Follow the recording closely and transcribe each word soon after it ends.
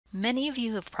Many of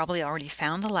you have probably already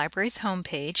found the library's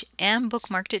homepage and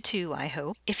bookmarked it too, I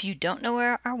hope. If you don't know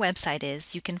where our website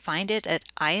is, you can find it at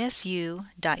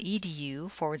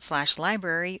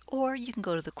isu.edu/library, or you can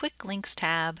go to the Quick Links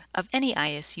tab of any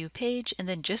ISU page and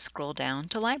then just scroll down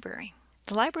to Library.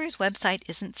 The library's website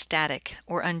isn't static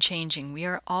or unchanging. We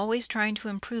are always trying to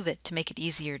improve it to make it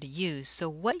easier to use, so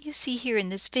what you see here in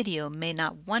this video may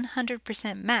not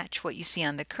 100% match what you see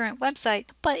on the current website,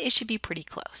 but it should be pretty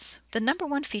close. The number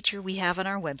one feature we have on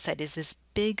our website is this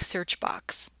big search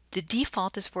box. The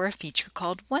default is for a feature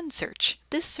called OneSearch.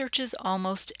 This searches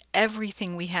almost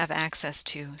everything we have access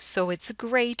to, so it's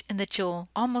great in that you'll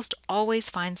almost always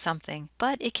find something,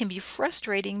 but it can be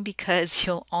frustrating because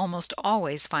you'll almost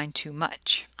always find too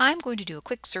much. I'm going to do a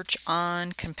quick search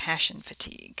on compassion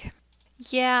fatigue.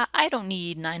 Yeah, I don't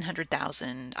need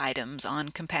 900,000 items on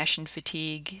compassion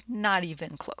fatigue, not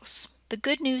even close. The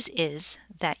good news is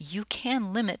that you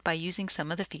can limit by using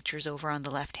some of the features over on the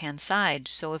left-hand side.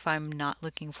 So if I'm not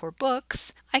looking for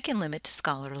books, I can limit to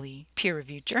scholarly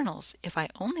peer-reviewed journals. If I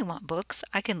only want books,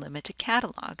 I can limit to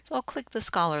catalog. So I'll click the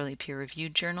scholarly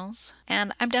peer-reviewed journals,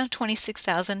 and I'm down to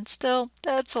 26,000. Still,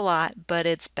 that's a lot, but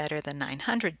it's better than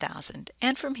 900,000.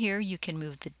 And from here, you can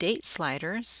move the date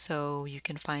slider so you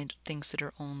can find things that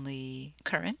are only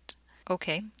current.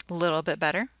 Okay, a little bit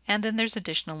better. And then there's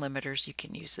additional limiters you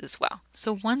can use as well.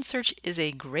 So OneSearch is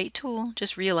a great tool.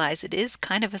 Just realize it is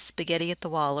kind of a spaghetti at the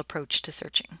wall approach to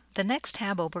searching. The next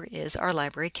tab over is our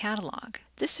library catalog.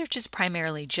 This searches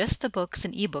primarily just the books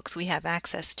and ebooks we have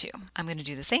access to. I'm going to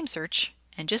do the same search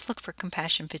and just look for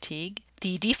compassion fatigue.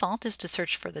 The default is to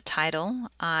search for the title.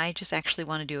 I just actually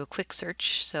want to do a quick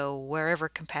search, so wherever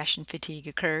compassion fatigue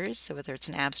occurs, so whether it's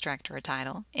an abstract or a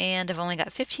title. And I've only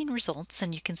got 15 results,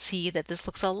 and you can see that this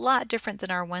looks a lot different than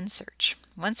our OneSearch.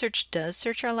 OneSearch does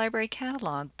search our library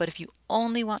catalog, but if you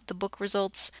only want the book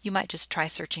results, you might just try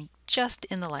searching just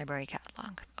in the library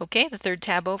catalog. Okay, the third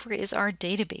tab over is our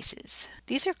databases.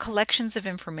 These are collections of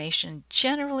information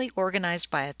generally organized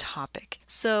by a topic.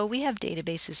 So we have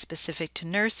databases specific to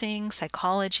nursing,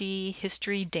 psychology,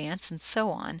 history, dance, and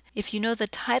so on. If you know the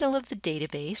title of the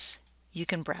database, you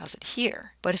can browse it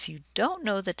here. But if you don't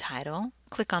know the title,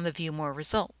 click on the View More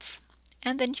Results,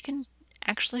 and then you can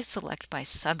actually select by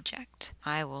subject.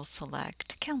 I will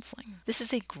select counseling. This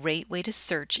is a great way to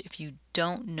search if you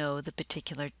don't know the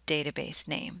particular database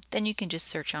name. Then you can just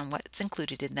search on what's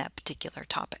included in that particular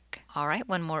topic. All right,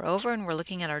 one more over and we're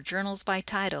looking at our journals by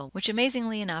title, which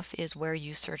amazingly enough is where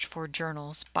you search for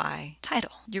journals by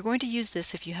title. You're going to use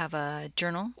this if you have a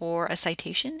journal or a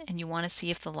citation and you want to see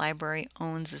if the library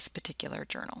owns this particular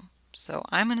journal. So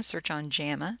I'm going to search on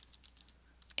JAMA,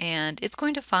 and it's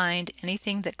going to find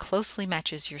anything that closely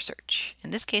matches your search.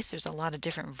 In this case, there's a lot of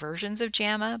different versions of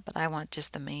JAMA, but I want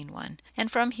just the main one. And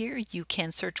from here, you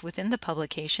can search within the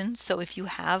publication. So if you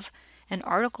have an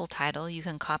article title, you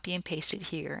can copy and paste it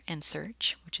here and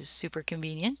search, which is super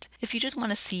convenient. If you just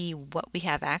want to see what we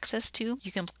have access to,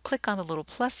 you can click on the little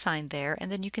plus sign there,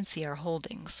 and then you can see our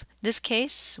holdings. In this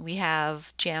case, we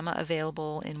have JAMA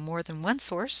available in more than one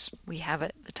source. We have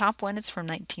it, the top one is from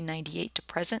 1998 to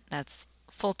present. That's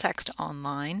full text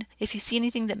online. If you see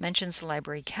anything that mentions the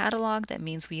library catalog, that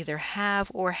means we either have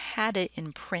or had it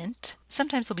in print.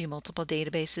 Sometimes there'll be multiple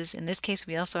databases. In this case,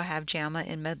 we also have JAMA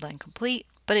in Medline Complete,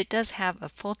 but it does have a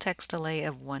full text delay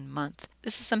of 1 month.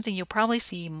 This is something you'll probably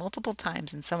see multiple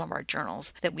times in some of our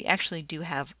journals, that we actually do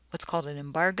have what's called an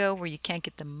embargo, where you can't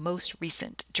get the most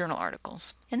recent journal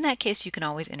articles. In that case, you can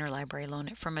always interlibrary loan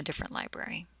it from a different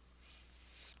library.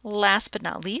 Last but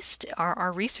not least are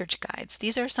our research guides.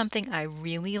 These are something I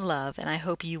really love, and I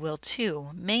hope you will too,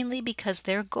 mainly because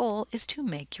their goal is to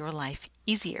make your life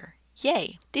easier.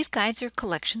 Yay! These guides are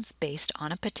collections based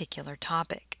on a particular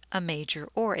topic, a major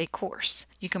or a course.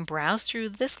 You can browse through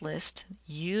this list.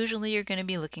 Usually you're going to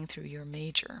be looking through your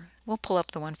major. We'll pull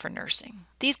up the one for nursing.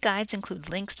 These guides include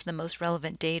links to the most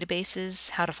relevant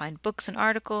databases, how to find books and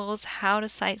articles, how to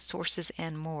cite sources,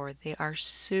 and more. They are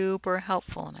super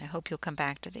helpful, and I hope you'll come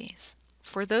back to these.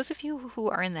 For those of you who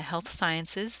are in the health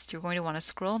sciences, you're going to want to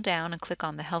scroll down and click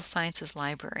on the Health Sciences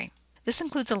Library. This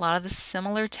includes a lot of the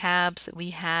similar tabs that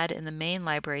we had in the main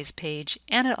libraries page,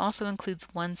 and it also includes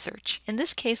OneSearch. In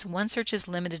this case, OneSearch is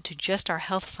limited to just our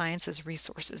health sciences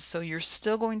resources, so you're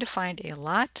still going to find a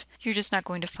lot, you're just not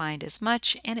going to find as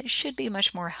much, and it should be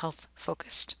much more health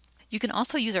focused. You can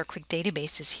also use our quick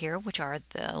databases here, which are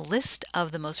the list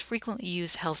of the most frequently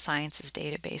used health sciences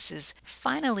databases.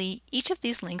 Finally, each of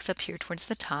these links up here towards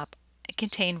the top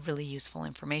contain really useful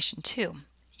information too.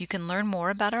 You can learn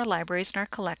more about our libraries and our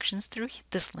collections through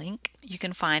this link. You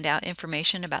can find out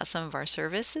information about some of our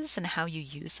services and how you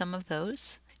use some of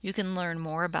those. You can learn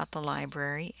more about the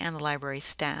library and the library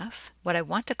staff. What I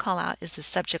want to call out is the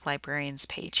subject librarians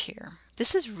page here.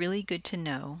 This is really good to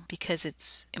know because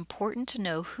it's important to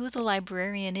know who the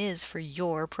librarian is for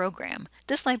your program.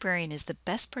 This librarian is the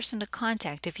best person to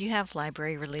contact if you have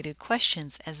library-related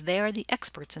questions, as they are the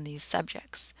experts in these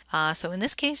subjects. So in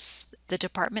this case, the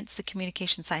department's the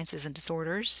Communication Sciences and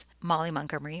Disorders, Molly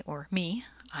Montgomery, or me.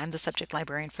 I'm the subject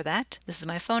librarian for that. This is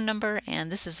my phone number,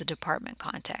 and this is the department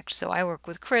contact. So I work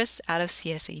with Chris out of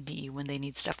CSAD when they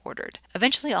need stuff ordered.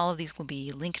 Eventually, all of these will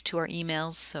be linked to our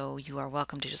emails, so you are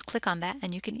welcome to just click on that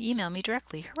and you can email me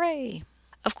directly. Hooray!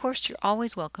 Of course, you're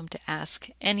always welcome to ask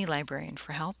any librarian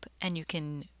for help, and you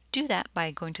can do that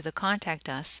by going to the Contact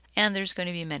Us, and there's going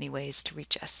to be many ways to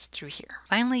reach us through here.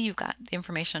 Finally, you've got the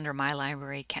information under My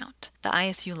Library Account. The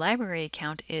ISU Library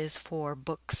Account is for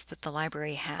books that the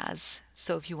library has.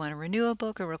 So if you want to renew a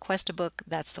book or request a book,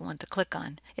 that's the one to click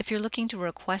on. If you're looking to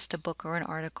request a book or an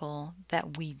article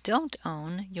that we don't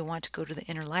own, you'll want to go to the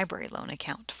Interlibrary Loan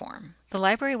Account form. The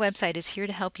library website is here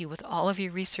to help you with all of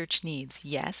your research needs.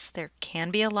 Yes, there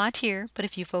can be a lot here, but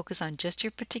if you focus on just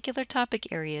your particular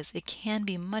topic areas, it can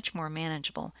be much more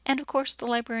manageable. And of course, the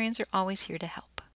librarians are always here to help.